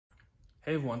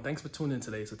Hey everyone, thanks for tuning in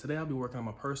today. So today I'll be working on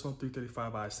my personal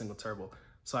 335i single turbo.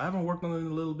 So I haven't worked on it in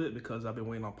a little bit because I've been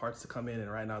waiting on parts to come in,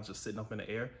 and right now it's just sitting up in the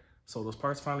air. So those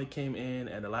parts finally came in,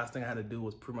 and the last thing I had to do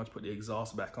was pretty much put the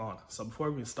exhaust back on. So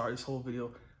before we even start this whole video,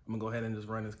 I'm gonna go ahead and just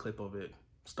run this clip of it.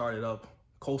 Start it up,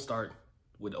 cold start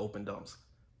with the open dumps.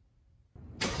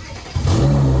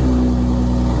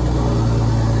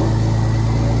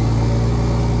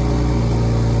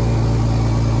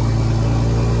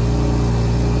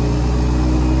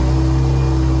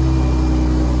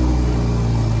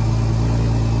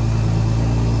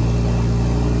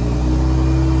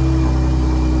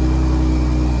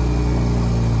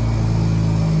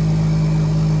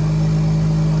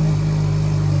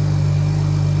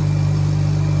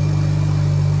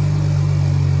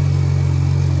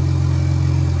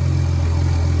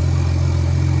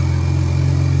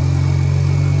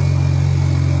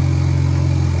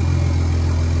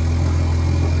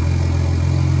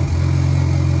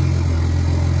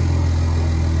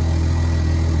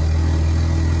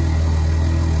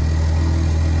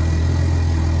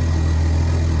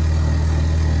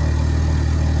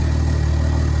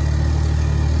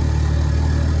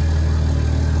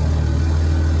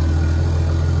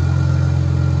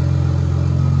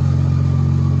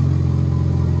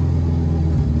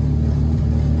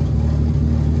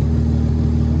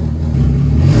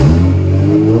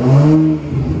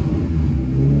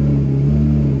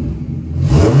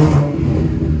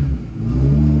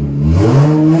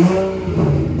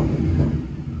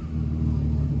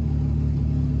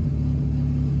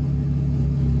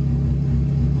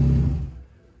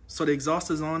 So the exhaust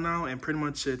is on now, and pretty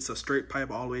much it's a straight pipe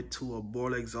all the way to a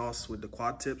boiler exhaust with the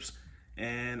quad tips.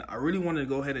 And I really wanted to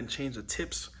go ahead and change the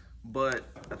tips, but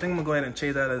I think I'm gonna go ahead and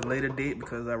change that at a later date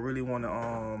because I really want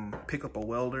to pick up a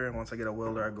welder, and once I get a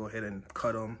welder I go ahead and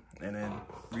cut them and then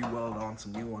re-weld on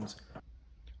some new ones.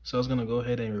 So I was gonna go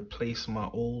ahead and replace my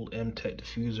old M-Tech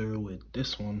diffuser with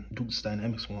this one, Duke's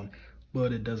Dynamics one,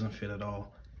 but it doesn't fit at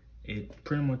all. It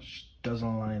pretty much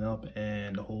doesn't line up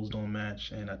and the holes don't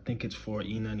match, and I think it's for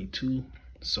E92,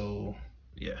 so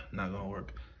yeah, not gonna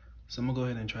work. So I'm gonna go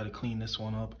ahead and try to clean this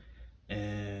one up,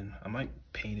 and I might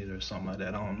paint it or something like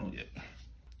that, I don't know yet.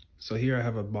 So here I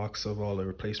have a box of all the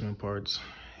replacement parts.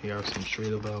 Here are some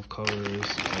Schrader valve covers,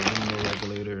 a window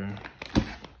regulator,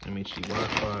 MHD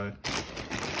Wi-Fi,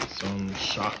 some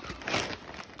shock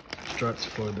struts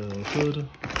for the hood,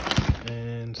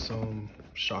 and some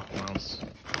shock mounts,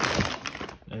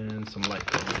 and some light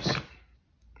covers.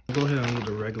 I'll go ahead and leave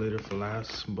the regulator for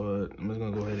last, but I'm just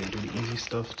gonna go ahead and do the easy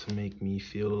stuff to make me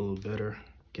feel a little better,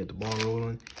 get the ball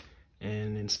rolling,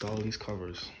 and install these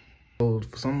covers. So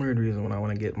for some weird reason, when I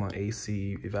want to get my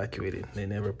AC evacuated, they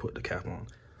never put the cap on.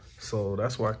 So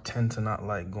that's why I tend to not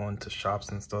like going to shops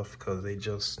and stuff, because they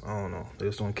just, I don't know, they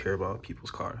just don't care about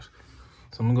people's cars.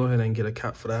 So I'm gonna go ahead and get a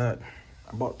cap for that.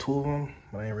 I bought 2 of them,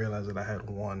 but I didn't realize that I had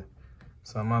 1.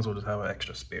 So I might as well just have an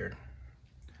extra spare.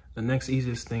 The next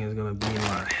easiest thing is gonna be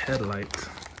my headlight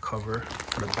cover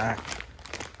for the back.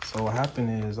 So what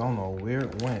happened is, I don't know where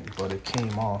it went, but it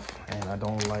came off, and I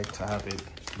don't like to have it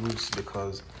loose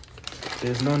because if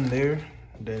there's none there,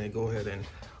 then it go ahead and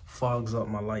fogs up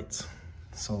my lights.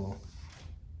 So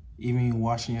even you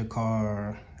washing your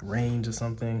car, range or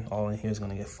something, all in here is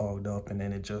gonna get fogged up, and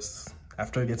then it just,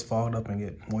 after it gets fogged up and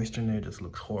get moisture in there, it just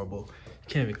looks horrible. You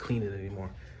can't even clean it anymore.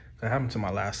 That happened to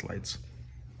my last lights.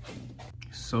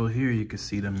 So here you can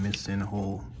see the missing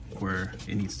hole where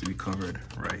it needs to be covered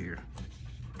right here.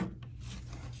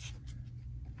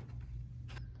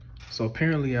 So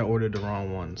apparently I ordered the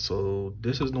wrong one. So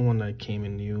this is the one that came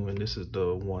in new, and this is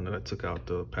the one that I took out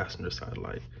the passenger side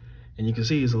light. And you can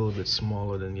see it's a little bit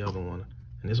smaller than the other one,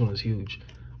 and this one is huge.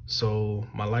 So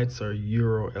my lights are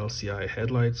Euro LCI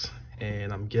headlights,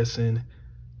 and I'm guessing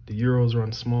the Euros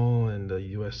run small and the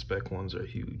US spec ones are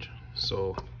huge.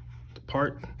 So the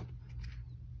part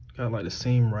got like the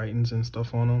same writings and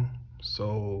stuff on them.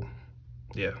 So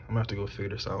yeah, I'm gonna have to go figure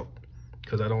this out,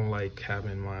 because I don't like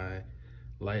having my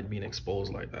light being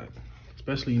exposed like that.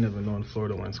 Especially, you never know in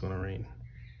Florida when it's gonna rain.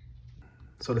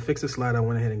 So to fix this light, I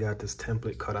went ahead and got this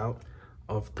template cut out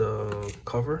of the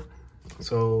cover.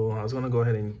 So I was gonna go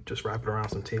ahead and just wrap it around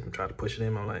some tape and try to push it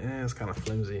in. I'm like, it's kind of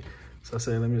flimsy. So I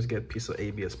said, let me just get a piece of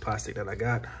ABS plastic that I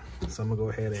got. So I'm gonna go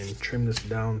ahead and trim this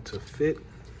down to fit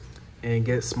and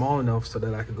get it small enough so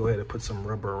that I could go ahead and put some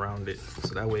rubber around it.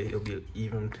 So that way it'll be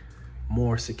even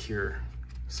more secure.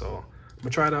 So I'm gonna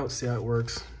try it out, see how it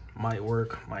works. Might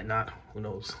work, might not, who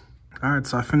knows. All right,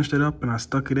 so I finished it up and I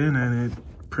stuck it in, and it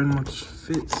pretty much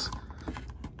fits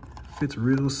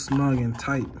real snug and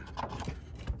tight.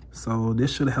 So this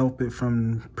should help it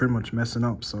from pretty much messing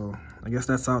up. So I guess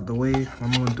that's out the way. What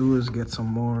I'm gonna do is get some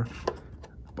more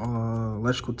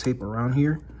electrical tape around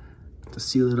here to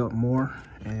seal it up more,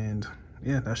 and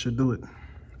yeah, that should do it.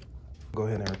 Go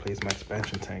ahead and replace my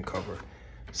expansion tank cover.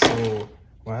 So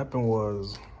what happened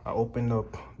was I opened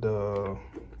up the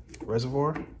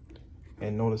reservoir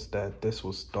and noticed that this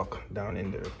was stuck down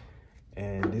in there,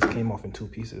 and this came off in 2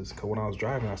 pieces. Because when I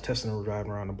was testing it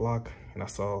driving around the block, and I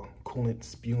saw coolant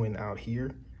spewing out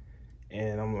here,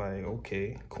 and I'm like,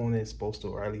 okay, coolant is supposed to,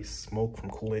 or at least smoke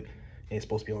from coolant, and it's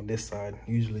supposed to be on this side.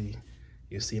 Usually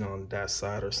you see it on that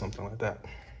side or something like that.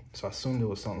 So I assumed it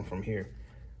was something from here.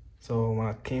 So when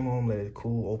I came home, let it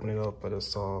cool, open it up, I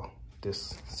just saw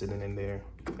this sitting in there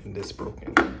and this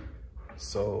broken.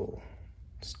 So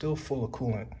still full of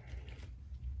coolant.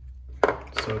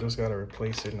 So I just gotta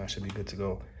replace it and I should be good to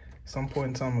go. Some point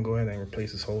in time, I'm gonna go ahead and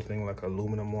replace this whole thing, like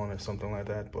aluminum one or something like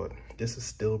that, but this is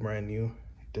still brand new.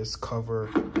 This cover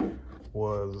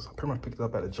was, I pretty much picked it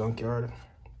up at a junkyard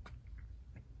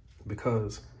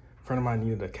because a friend of mine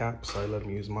needed a cap, so I let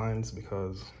him use mine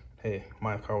because, hey,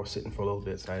 my car was sitting for a little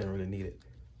bit, so I didn't really need it.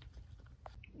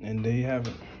 And there you have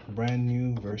it, brand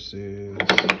new versus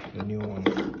the new one.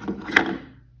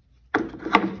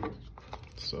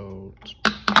 So,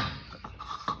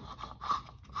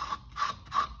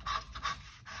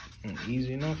 and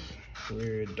easy enough,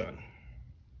 we're done.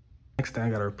 Next thing I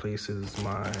gotta replace is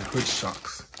my hood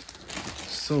shocks.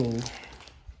 So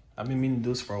I've been meaning to do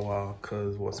this for a while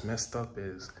because what's messed up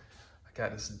is I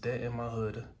got this dent in my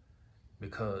hood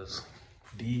because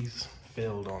these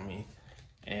failed on me,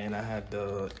 and I had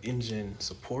the engine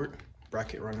support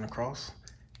bracket running across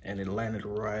and it landed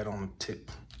right on the tip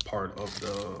part of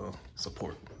the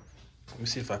support. Let me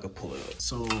see if I could pull it up.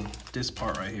 So this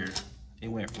part right here, it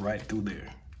went right through there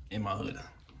in my hood.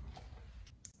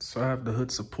 So I have the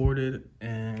hood supported,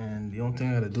 and the only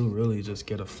thing I gotta do really is just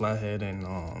get a flathead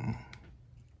and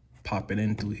pop it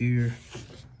in through here,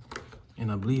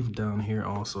 and I believe down here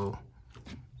also,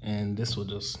 and this will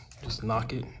just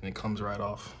knock it and it comes right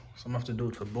off. So I'm gonna have to do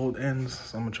it for both ends,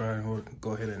 so I'm gonna try and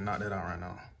go ahead and knock that out right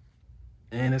now.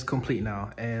 And it's complete now,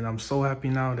 and I'm so happy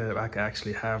now that I can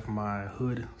actually have my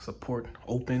hood support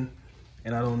open,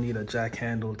 and I don't need a jack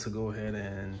handle to go ahead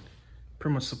and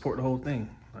pretty much support the whole thing.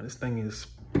 Now, this thing is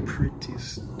pretty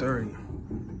sturdy.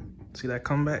 See that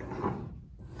comeback?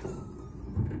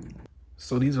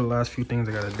 So these are the last few things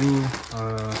I gotta do.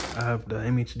 I have the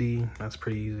MHD, that's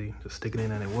pretty easy. Just stick it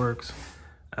in and it works.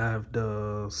 I have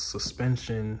the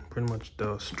suspension, pretty much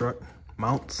the strut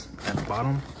mounts at the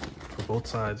bottom for both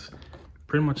sides.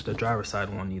 Pretty much the driver's side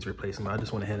one needs replacing, but I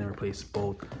just went ahead and replaced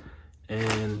both.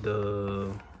 And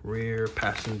the rear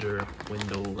passenger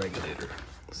window regulator.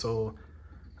 So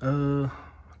I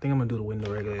think I'm gonna do the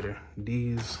window regulator.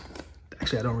 These,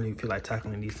 actually I don't really feel like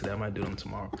tackling these today. I might do them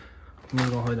tomorrow. I'm gonna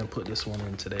go ahead and put this one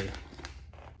in today.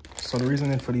 So the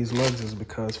reasoning for these lugs is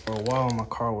because for a while my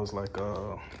car was like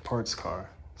a parts car.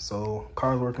 So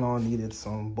car I was working on needed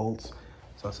some bolts.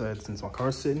 So I said, since my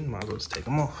car's sitting, might as well just take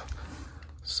them off.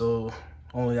 So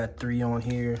only got 3 on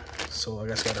here. So I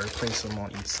guess I gotta replace them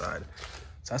on each side.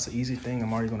 So that's an easy thing.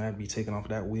 I'm already gonna have to be taking off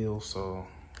that wheel. So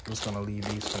I'm just gonna leave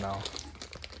these for now.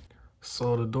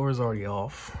 So the door's already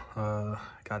off.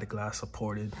 Got the glass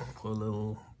supported. Put a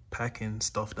little packing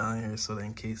stuff down here so that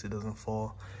in case it doesn't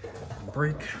fall and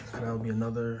break, that would be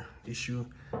another issue.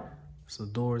 So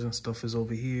the doors and stuff is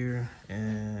over here,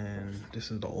 and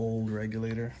this is the old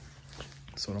regulator.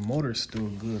 So the motor's still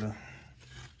good.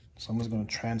 So I'm just gonna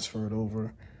transfer it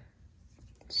over.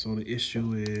 So the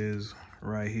issue is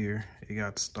right here, it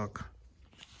got stuck.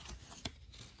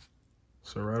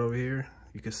 So right over here,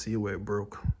 you can see where it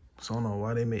broke. So I don't know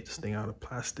why they made this thing out of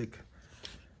plastic.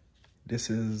 This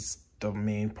is the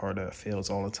main part that fails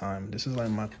all the time. This is like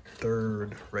my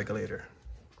 3rd regulator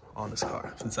on this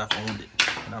car since I've owned it,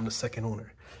 and I'm the 2nd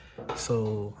owner.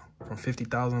 So from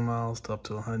 50,000 miles to up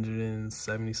to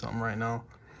 170 something right now,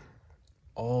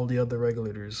 all the other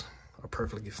regulators are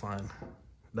perfectly fine.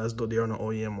 They're on the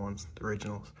OEM ones, the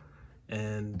originals.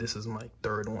 And this is my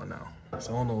 3rd one now.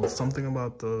 So I don't know, something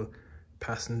about the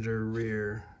passenger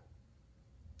rear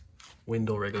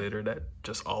window regulator that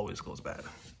just always goes bad.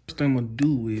 First thing I'm gonna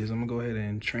do is I'm gonna go ahead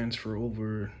and transfer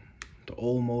over the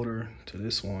old motor to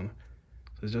this one.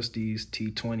 So it's just these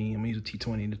T20. I'm gonna use a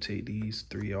T20 to take these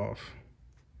 3 off.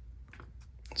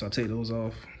 So I'll take those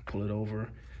off, pull it over,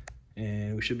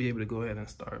 and we should be able to go ahead and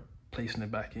start placing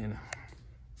it back in.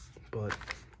 But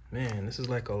man, this is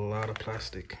like a lot of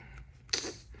plastic.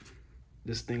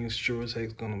 This thing is sure as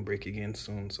heck gonna break again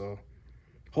soon. So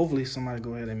hopefully somebody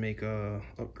go ahead and make a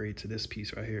upgrade to this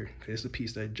piece right here, because it's the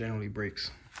piece that generally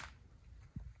breaks.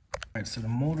 All right, so the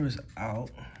motor is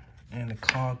out, and the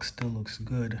cog still looks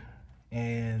good,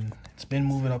 and it's been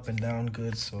moving up and down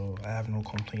good, so I have no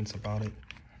complaints about it.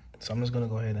 So I'm just gonna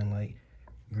go ahead and like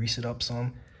grease it up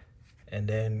some, and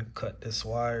then cut this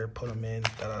wire, put them in,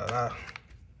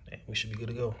 and we should be good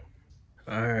to go.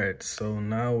 All right, so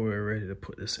now we're ready to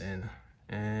put this in,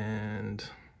 and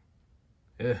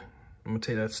yeah, I'm gonna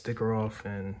take that sticker off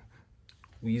and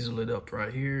weasel it up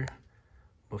right here.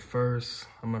 But first,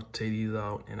 I'm gonna take these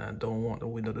out, and I don't want the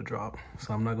window to drop,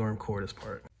 so I'm not gonna record this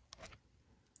part.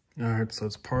 All right, so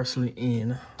it's partially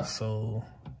in. So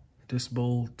this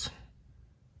bolt,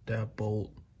 that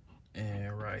bolt,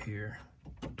 and right here,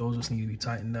 those just need to be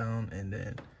tightened down. And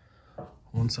then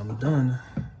once I'm done,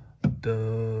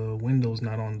 the window's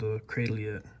not on the cradle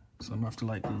yet, so I'm gonna have to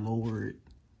like lower it,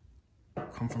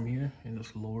 come from here and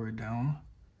just lower it down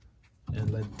and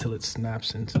let till it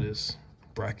snaps into this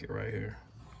bracket right here.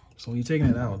 So when you're taking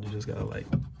it out, you just gotta like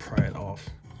pry it off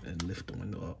and lift the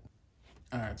window up.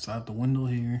 All right, so I have the window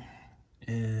here,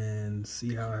 and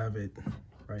see how I have it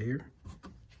right here.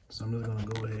 So I'm just gonna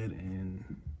go ahead and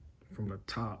from the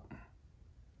top,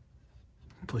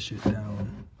 push it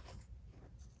down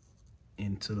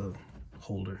into the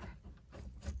holder.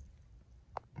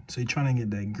 So you're trying to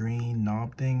get that green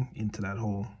knob thing into that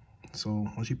hole. So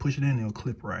once you push it in, it'll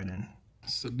clip right in.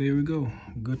 So there we go,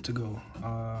 good to go.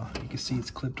 You can see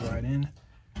it's clipped right in.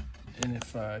 And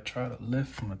if I try to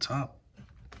lift from the top,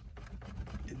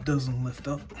 it doesn't lift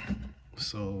up.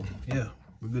 So yeah,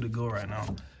 we're good to go right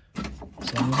now.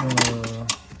 So I'm just gonna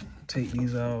take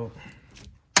these out.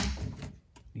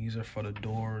 These are for the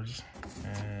doors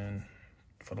and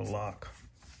for the lock.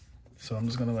 So I'm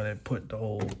just gonna let it put the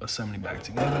whole assembly back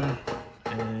together,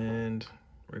 and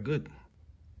we're good.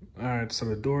 All right, so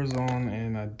the door's on,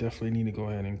 and I definitely need to go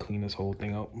ahead and clean this whole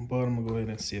thing up, but I'm gonna go ahead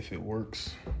and see if it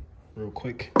works real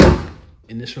quick.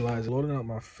 Initialize, loading up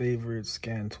my favorite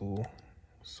scan tool.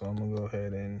 So I'm gonna go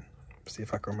ahead and see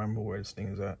if I can remember where this thing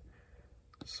is at.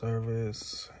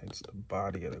 Service, it's the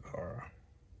body of the car.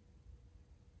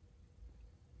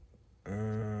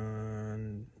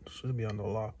 And should be on the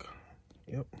lock.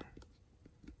 Yep.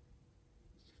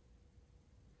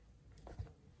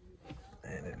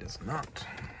 And it is not.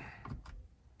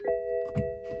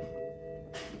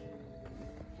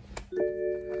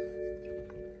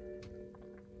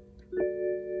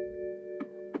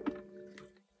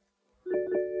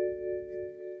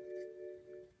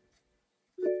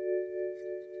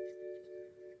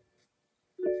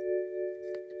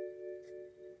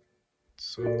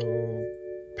 So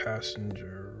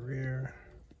passenger rear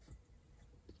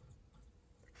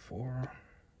 4.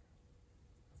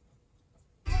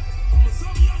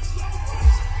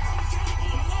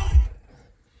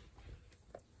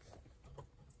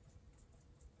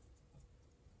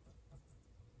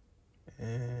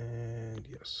 And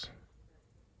yes.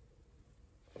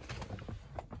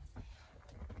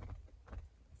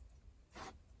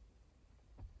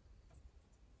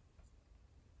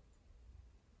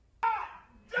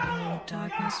 Hello,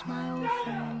 darkness, my old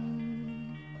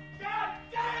friend.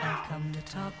 I've come to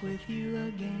talk with you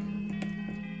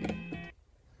again.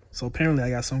 So apparently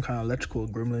I got some kind of electrical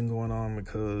gremlin going on,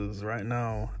 because right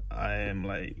now I am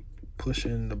like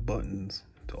pushing the buttons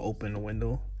to open the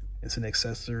window. It's an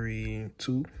accessory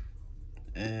too,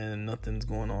 and nothing's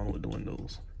going on with the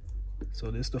windows.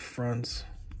 So this the fronts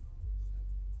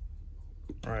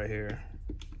right here.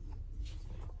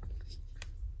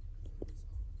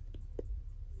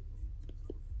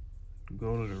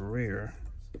 Go to the rear,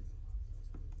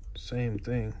 same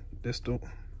thing. It's the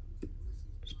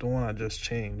one I just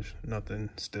changed, nothing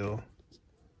still.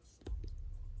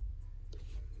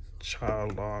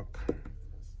 Child lock,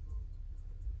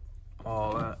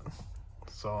 all that.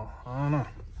 So I don't know, I'm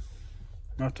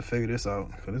gonna have to figure this out,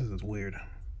 because this is weird.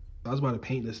 I was about to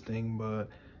paint this thing, but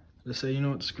let's say, you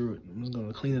know what, screw it. I'm just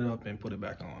gonna clean it up and put it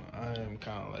back on. I am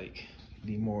kind of like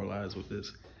demoralized with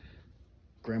this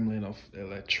gremlin of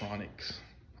electronics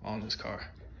on this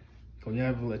car. When you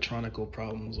have electronical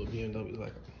problems with BMW, it's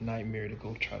like a nightmare to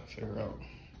go try to figure out.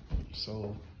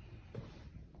 So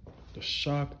the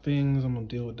shock things, I'm gonna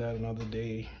deal with that another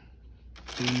day.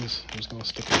 These, I'm just gonna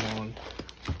stick them on.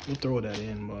 We'll throw that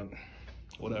in, but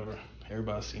whatever.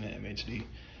 Everybody's seen it, MHD.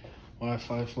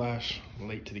 Wi-Fi flash,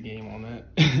 late to the game on that.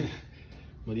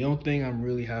 But the only thing I'm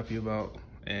really happy about,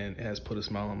 and it has put a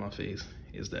smile on my face,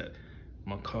 is that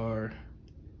my car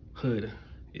hood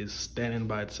is standing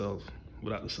by itself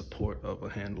without the support of a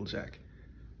handle jack.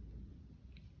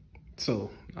 So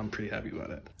I'm pretty happy about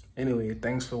that. Anyway,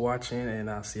 thanks for watching, and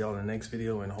I'll see y'all in the next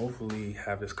video, and hopefully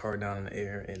have this car down in the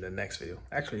air in the next video.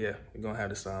 Actually, yeah, we're gonna have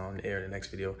this on the air in the next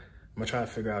video. I'm gonna try to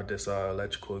figure out this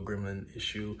electrical gremlin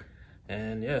issue,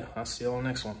 And yeah, I'll see you on the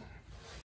next one.